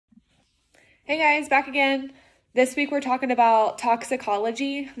Hey guys, back again. This week we're talking about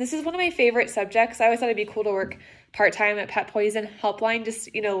toxicology. This is one of my favorite subjects. I always thought it'd be cool to work part-time at Pet Poison Helpline,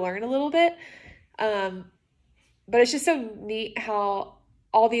 just, learn a little bit. But it's just so neat how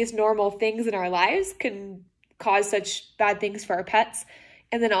all these normal things in our lives can cause such bad things for our pets.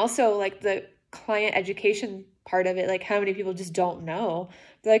 And then also like the client education part of it, like how many people just don't know.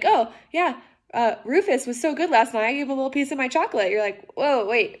 They're like, oh yeah, Rufus was so good last night. I gave him a little piece of my chocolate. You're like, whoa,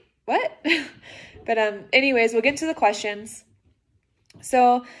 wait, what? But anyways, we'll get into the questions.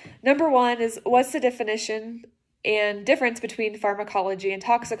 So number one is, what's the definition and difference between pharmacology and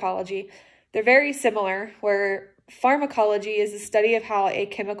toxicology? They're very similar, where pharmacology is the study of how a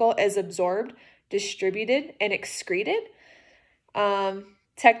chemical is absorbed, distributed, and excreted.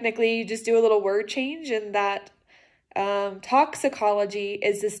 Technically, you just do a little word change in that toxicology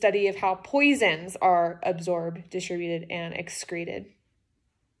is the study of how poisons are absorbed, distributed, and excreted.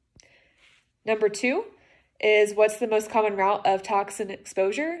 Number two is, what's the most common route of toxin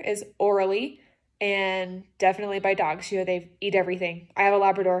exposure? Is orally, and definitely by dogs. They eat everything. I have a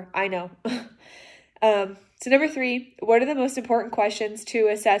Labrador. I know. So number three, what are the most important questions to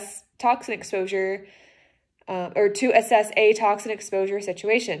assess toxin exposure or to assess a toxin exposure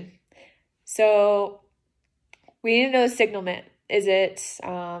situation? So we need to know the signalment. Is it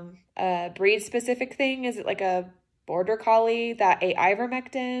a breed-specific thing? Is it like a border collie that ate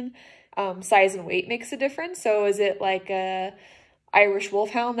ivermectin? Size and weight makes a difference. So is it like a Irish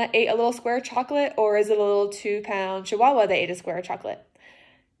wolfhound that ate a little square of chocolate, or is it a little 2-pound Chihuahua that ate a square of chocolate?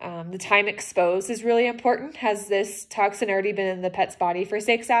 The time exposed is really important. Has this toxin already been in the pet's body for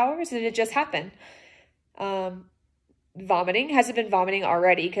 6 hours? Did it just happen? Vomiting. Has it been vomiting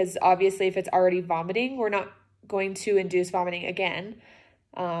already? Because obviously if it's already vomiting, we're not going to induce vomiting again.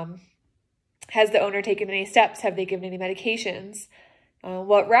 Has the owner taken any steps? Have they given any medications?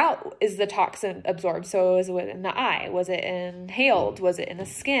 What route is the toxin absorbed? So is it in the eye? Was it inhaled? Was it in the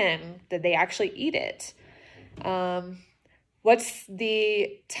skin? Did they actually eat it? What's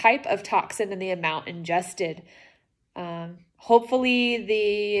the type of toxin and the amount ingested? Hopefully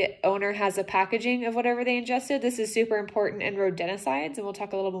the owner has a packaging of whatever they ingested. This is super important in rodenticides, and we'll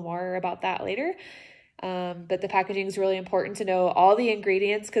talk a little bit more about that later. But the packaging is really important to know all the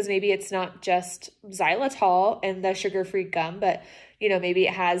ingredients, because maybe it's not just xylitol and the sugar-free gum, but maybe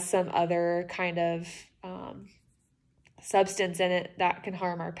it has some other kind of substance in it that can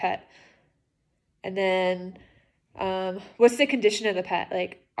harm our pet. And then what's the condition of the pet?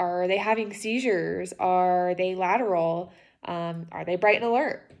 Like, are they having seizures? Are they lateral? Are they bright and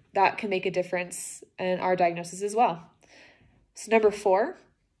alert? That can make a difference in our diagnosis as well. So number four,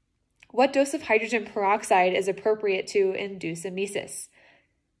 what dose of hydrogen peroxide is appropriate to induce emesis?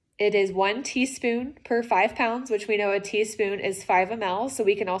 It is 1 teaspoon per 5 pounds, which we know a teaspoon is 5 ml. So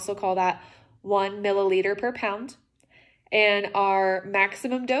we can also call that 1 milliliter per pound. And our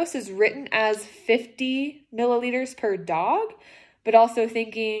maximum dose is written as 50 milliliters per dog, but also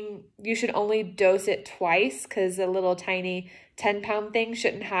thinking you should only dose it twice, because a little tiny 10-pound thing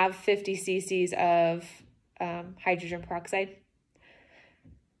shouldn't have 50 cc's of hydrogen peroxide.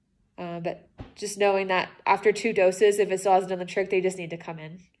 But just knowing that after 2 doses, if it still hasn't done the trick, they just need to come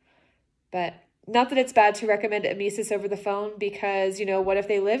in. But not that it's bad to recommend emesis over the phone, because, what if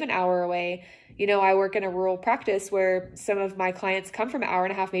they live an hour away? I work in a rural practice where some of my clients come from an hour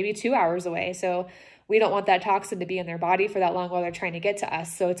and a half, maybe 2 hours away. So we don't want that toxin to be in their body for that long while they're trying to get to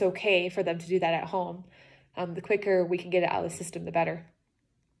us. So it's okay for them to do that at home. The quicker we can get it out of the system, the better.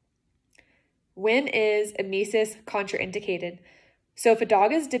 When is emesis contraindicated? So if a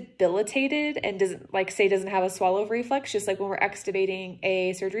dog is debilitated and doesn't have a swallow reflex, just like when we're extubating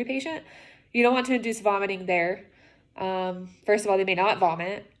a surgery patient, you don't want to induce vomiting there. First of all, they may not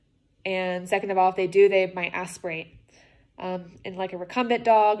vomit. And second of all, if they do, they might aspirate. And like a recumbent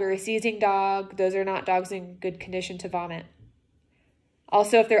dog or a seizing dog, those are not dogs in good condition to vomit.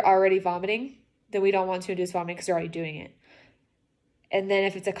 Also, if they're already vomiting, then we don't want to induce vomiting because they're already doing it. And then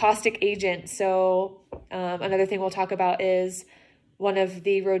if it's a caustic agent, so another thing we'll talk about is one of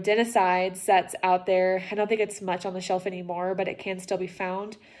the rodenticides that's out there. I don't think it's much on the shelf anymore, but it can still be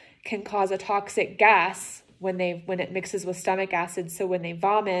found, can cause a toxic gas when it mixes with stomach acid. So when they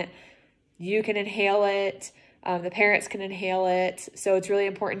vomit, you can inhale it. The parents can inhale it. So it's really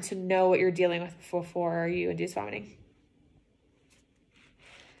important to know what you're dealing with before you induce vomiting.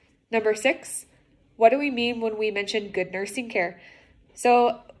 Number 6, what do we mean when we mention good nursing care?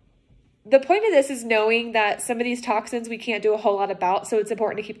 So the point of this is knowing that some of these toxins we can't do a whole lot about, so it's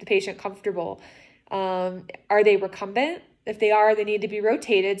important to keep the patient comfortable. Are they recumbent? If they are, they need to be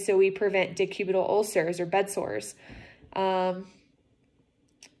rotated so we prevent decubital ulcers or bed sores.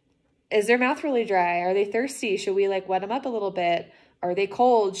 Is their mouth really dry? Are they thirsty? Should we like wet them up a little bit? Are they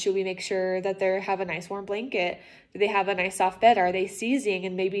cold? Should we make sure that they have a nice warm blanket? Do they have a nice soft bed? Are they seizing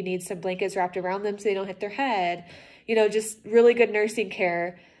and maybe need some blankets wrapped around them so they don't hit their head? You know, just really good nursing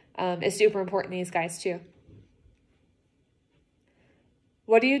care is super important in these guys too.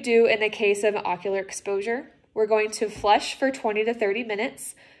 What do you do in the case of ocular exposure? We're going to flush for 20 to 30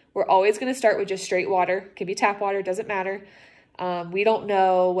 minutes. We're always going to start with just straight water. It can be tap water, doesn't matter. We don't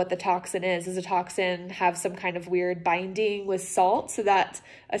know what the toxin is. Does the toxin have some kind of weird binding with salt so that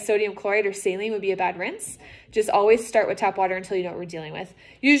a sodium chloride or saline would be a bad rinse? Just always start with tap water until you know what we're dealing with.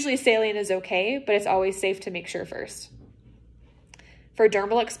 Usually saline is okay, but it's always safe to make sure first. For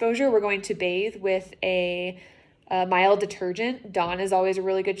dermal exposure, we're going to bathe with a mild detergent. Dawn is always a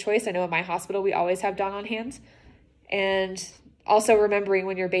really good choice. I know in my hospital, we always have Dawn on hand. And also remembering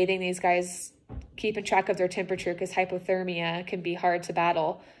when you're bathing these guys, keeping track of their temperature because hypothermia can be hard to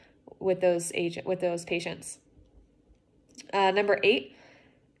battle with those patients. Number 8,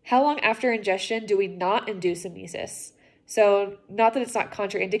 how long after ingestion do we not induce emesis? So not that it's not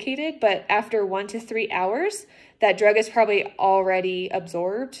contraindicated, but after 1 to 3 hours, that drug is probably already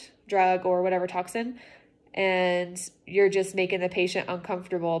absorbed, drug or whatever toxin, and you're just making the patient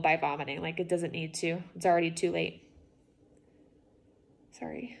uncomfortable by vomiting. Like it doesn't need to. It's already too late.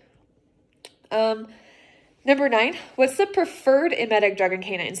 Sorry. Number 9, what's the preferred emetic drug in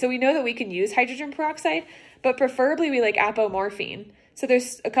canine? So we know that we can use hydrogen peroxide, but preferably we like apomorphine. So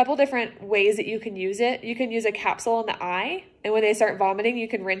there's a couple different ways that you can use it. You can use a capsule in the eye, and when they start vomiting, you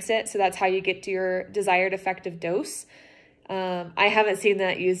can rinse it. So that's how you get to your desired effective dose. I haven't seen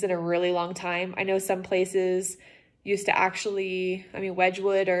that used in a really long time. I know some places used to actually,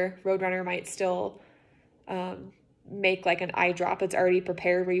 Wedgwood or Roadrunner might still make like an eye drop. It's already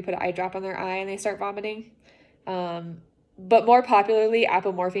prepared where you put an eye drop on their eye and they start vomiting. But more popularly,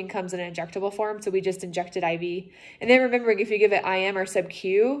 apomorphine comes in an injectable form, so we just inject it IV. And then remembering, if you give it IM or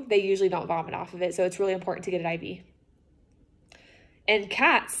sub-Q, they usually don't vomit off of it, so it's really important to get it IV. And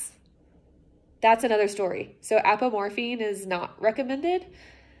cats, that's another story. So apomorphine is not recommended.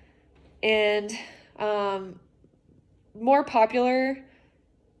 And more popular,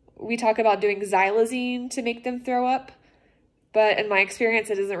 we talk about doing xylazine to make them throw up, but in my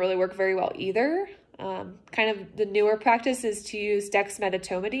experience, it doesn't really work very well either. Kind of the newer practice is to use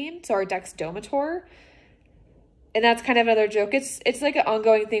dexmedetomidine, so our dexdomitor. And that's kind of another joke. It's like an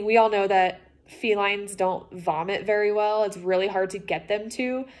ongoing thing. We all know that felines don't vomit very well. It's really hard to get them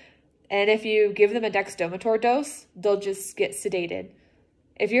to. And if you give them a dexdomitor dose, they'll just get sedated.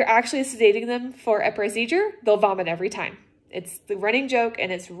 If you're actually sedating them for a procedure, they'll vomit every time. It's the running joke,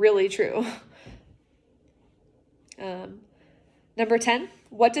 and it's really true. Number 10,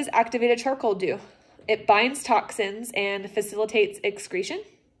 what does activated charcoal do? It binds toxins and facilitates excretion.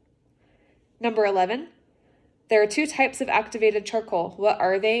 Number 11, there are 2 types of activated charcoal. What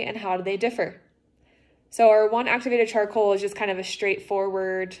are they and how do they differ? So our one activated charcoal is just kind of a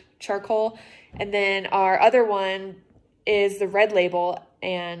straightforward charcoal. And then our other one is the red label,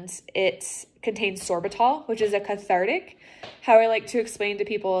 and it contains sorbitol, which is a cathartic. How I like to explain to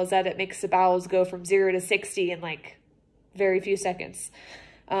people is that it makes the bowels go from 0 to 60 in like very few seconds.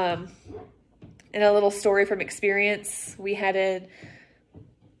 And a little story from experience, we had a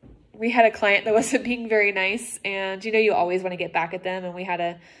client that wasn't being very nice, and you always want to get back at them, and we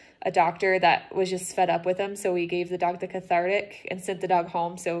had a doctor that was just fed up with them, so we gave the dog the cathartic and sent the dog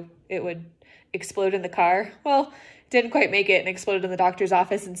home so it would explode in the car. Well, didn't quite make it and exploded in the doctor's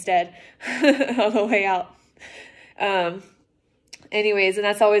office instead on the way out. Anyways, and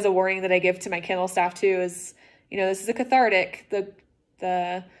that's always a warning that I give to my kennel staff too is, this is a cathartic.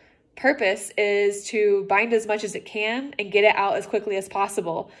 The purpose is to bind as much as it can and get it out as quickly as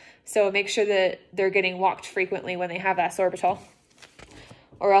possible. So make sure that they're getting walked frequently when they have that sorbitol,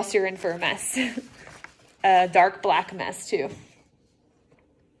 or else you're in for a mess. A dark black mess too.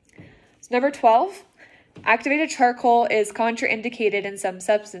 So number 12, activated charcoal is contraindicated in some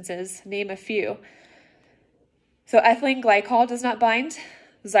substances. Name a few. So ethylene glycol does not bind,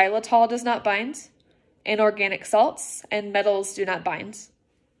 xylitol does not bind, inorganic salts, and metals do not bind.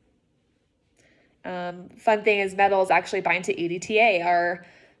 Fun thing is metals actually bind to EDTA, our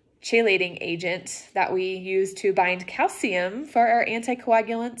chelating agent that we use to bind calcium for our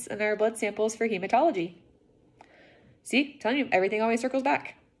anticoagulants and our blood samples for hematology. See, I'm telling you, everything always circles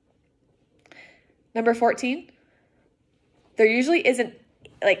back. Number 14, there usually isn't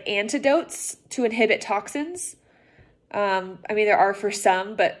like antidotes to inhibit toxins. There are for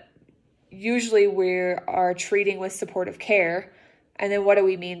some, but usually we are treating with supportive care. And then what do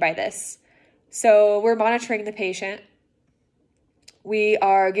we mean by this? So we're monitoring the patient. We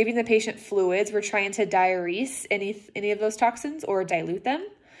are giving the patient fluids. We're trying to diurese any of those toxins or dilute them.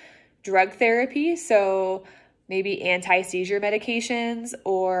 Drug therapy, so maybe anti-seizure medications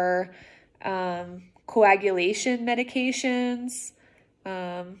or coagulation medications.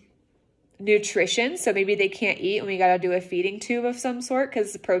 Nutrition, so maybe they can't eat and we got to do a feeding tube of some sort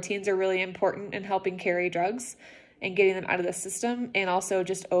because the proteins are really important in helping carry drugs and getting them out of the system, and also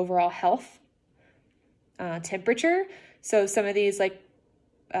just overall health. Temperature, so some of these like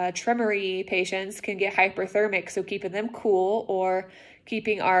tremory patients can get hyperthermic, so keeping them cool or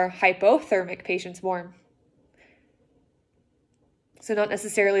keeping our hypothermic patients warm. So not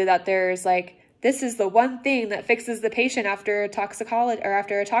necessarily that there's like, this is the one thing that fixes the patient after toxicology or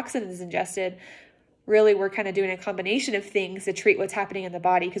after a toxin is ingested. Really, we're kind of doing a combination of things to treat what's happening in the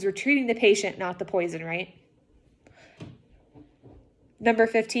body because we're treating the patient, not the poison, right? Number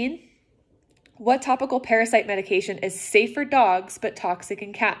 15, what topical parasite medication is safe for dogs but toxic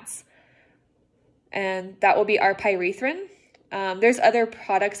in cats? And that will be our pyrethrin. There's other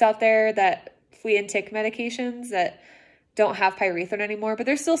products out there that flea and tick medications that don't have pyrethrin anymore, but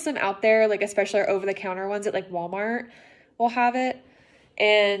there's still some out there, like especially our over-the-counter ones at like Walmart will have it.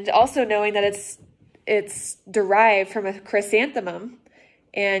 And also knowing that it's derived from a chrysanthemum,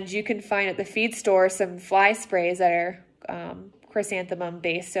 and you can find at the feed store some fly sprays that are chrysanthemum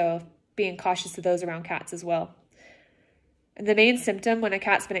based, so being cautious of those around cats as well. And the main symptom when a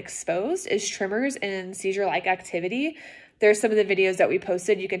cat's been exposed is tremors and seizure-like activity. There's some of the videos that we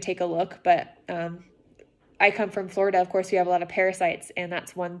posted, you can take a look, but I come from Florida. Of course, we have a lot of parasites, and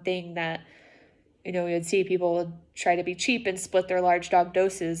that's one thing that, we would see people would try to be cheap and split their large dog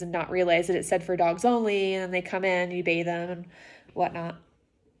doses and not realize that it said for dogs only, and then they come in, you bathe them and whatnot.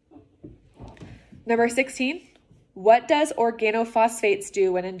 Number 16, what does organophosphates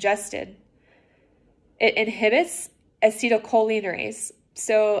do when ingested? It inhibits acetylcholinesterase.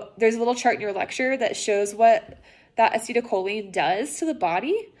 So there's a little chart in your lecture that shows what that acetylcholine does to the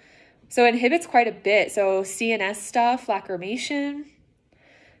body. So it inhibits quite a bit. So CNS stuff, lacrimation,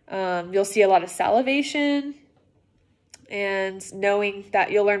 you'll see a lot of salivation, and knowing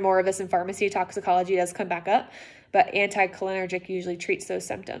that you'll learn more of this in pharmacy, toxicology does come back up, but anticholinergic usually treats those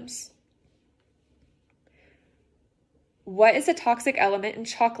symptoms. What is a toxic element in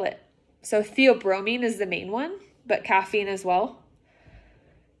chocolate? So theobromine is the main one, but caffeine as well.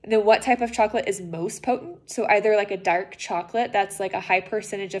 And then what type of chocolate is most potent? So either like a dark chocolate that's like a high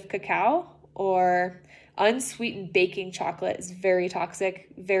percentage of cacao, or unsweetened baking chocolate is very toxic,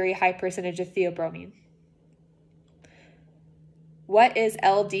 very high percentage of theobromine. What is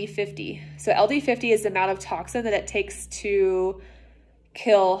LD50? So LD50 is the amount of toxin that it takes to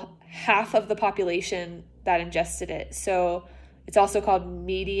kill half of the population that ingested it. So it's also called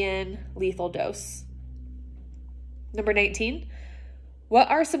median lethal dose. Number 19. What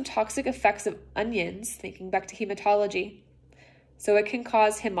are some toxic effects of onions? Thinking back to hematology. So it can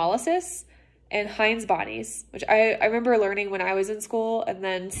cause hemolysis and Heinz bodies, which I remember learning when I was in school, and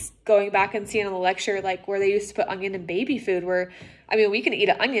then going back and seeing on the lecture, like where they used to put onion in baby food, where, I mean, we can eat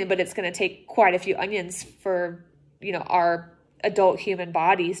an onion, but it's going to take quite a few onions for, our adult human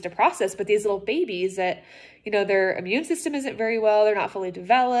bodies to process. But these little babies that, their immune system isn't very well, they're not fully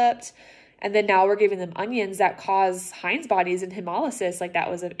developed. And then now we're giving them onions that cause Heinz bodies and hemolysis. Like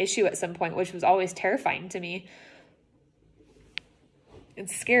that was an issue at some point, which was always terrifying to me.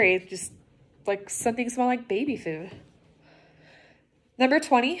 It's scary. Just like something smell like baby food. Number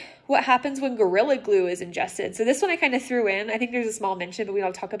 20, what happens when Gorilla Glue is ingested? So this one I kind of threw in. I think there's a small mention, but we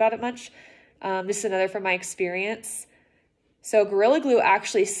don't talk about it much. This is another from my experience. So Gorilla Glue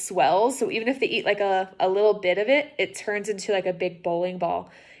actually swells. So even if they eat like a little bit of it, it turns into like a big bowling ball.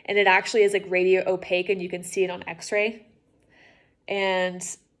 And it actually is like radio opaque, and you can see it on x-ray. And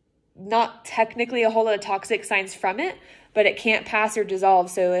not technically a whole lot of toxic signs from it, but it can't pass or dissolve,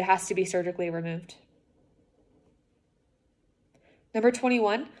 so it has to be surgically removed. Number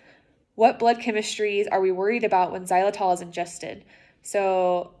 21, what blood chemistries are we worried about when xylitol is ingested?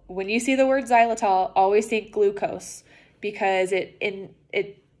 So when you see the word xylitol, always think glucose, because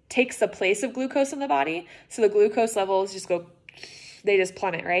it takes the place of glucose in the body. So the glucose levels they just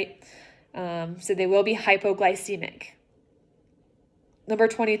plummet, right? So they will be hypoglycemic. Number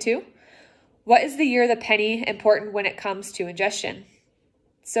 22, what is the year of the penny important when it comes to ingestion?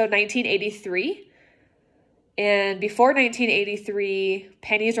 So 1983. And before 1983,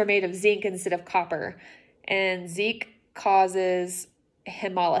 pennies were made of zinc instead of copper. And zinc causes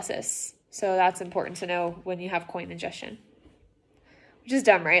hemolysis. So that's important to know when you have coin ingestion. Which is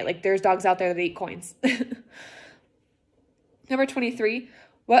dumb, right? Like there's dogs out there that eat coins. Number 23,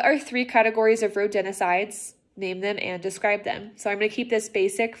 what are 3 categories of rodenticides? name them, and describe them. So I'm going to keep this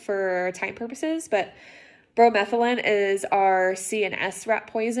basic for time purposes, but bromethylene is our CNS rat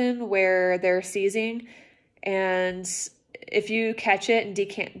poison where they're seizing, and if you catch it and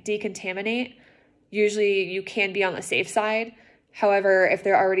decontaminate, usually you can be on the safe side. However, if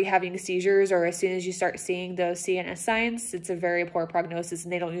they're already having seizures or as soon as you start seeing those CNS signs, it's a very poor prognosis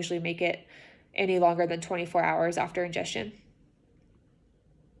and they don't usually make it any longer than 24 hours after ingestion.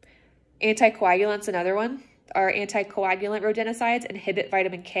 Anticoagulants, another one. Our anticoagulant rodenticides inhibit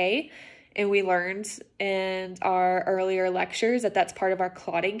vitamin K, and we learned in our earlier lectures that that's part of our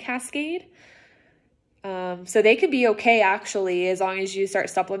clotting cascade. So they can be okay actually as long as you start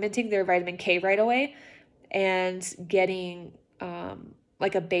supplementing their vitamin K right away and getting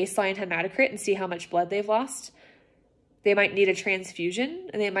like a baseline hematocrit and see how much blood they've lost. They might need a transfusion,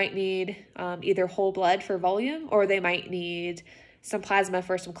 and they might need either whole blood for volume, or they might need some plasma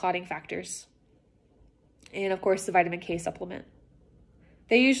for some clotting factors. And of course, the vitamin K supplement.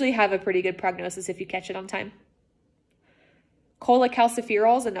 They usually have a pretty good prognosis if you catch it on time.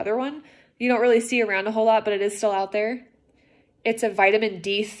 Cholecalciferol is another one. You don't really see around a whole lot, but it is still out there. It's a vitamin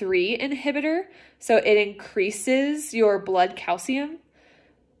D3 inhibitor, so it increases your blood calcium,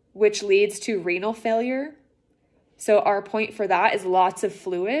 which leads to renal failure. So our point for that is lots of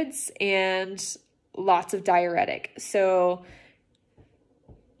fluids and lots of diuretic. So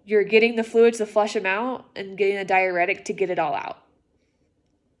you're getting the fluids to flush them out and getting the diuretic to get it all out,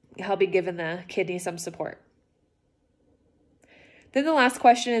 helping giving the kidney some support. Then the last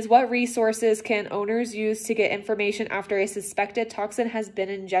question is, what resources can owners use to get information after a suspected toxin has been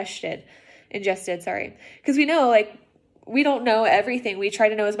ingested? Because we know, like, we don't know everything. We try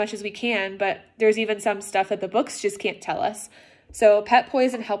to know as much as we can, but there's even some stuff that the books just can't tell us. So Pet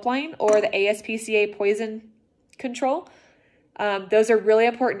Poison Helpline or the ASPCA Poison Control, those are really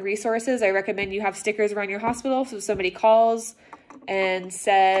important resources. I recommend you have stickers around your hospital. So if somebody calls and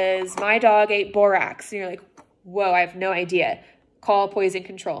says, my dog ate borax, and you're like, whoa, I have no idea. Call Poison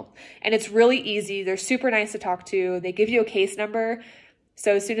Control. And it's really easy. They're super nice to talk to. They give you a case number.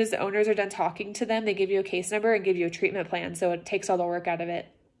 So as soon as the owners are done talking to them, they give you a case number and give you a treatment plan. So it takes all the work out of it.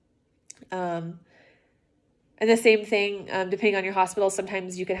 And the same thing, depending on your hospital,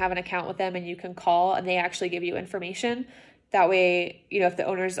 sometimes you can have an account with them and you can call and they actually give you information. That way, you know, if the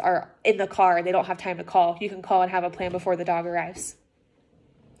owners are in the car and they don't have time to call, you can call and have a plan before the dog arrives.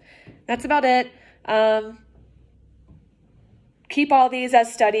 That's about it. Keep all these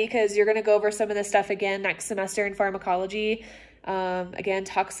as study because you're going to go over some of this stuff again next semester in pharmacology. Again,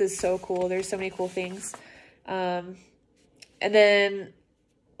 tox is so cool. There's so many cool things. And then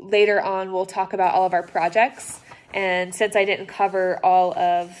later on, we'll talk about all of our projects. And since I didn't cover all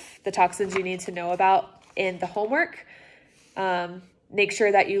of the toxins you need to know about in the homework, make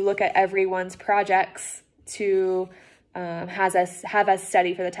sure that you look at everyone's projects to have us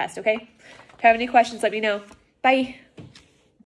study for the test, okay? If you have any questions, let me know. Bye.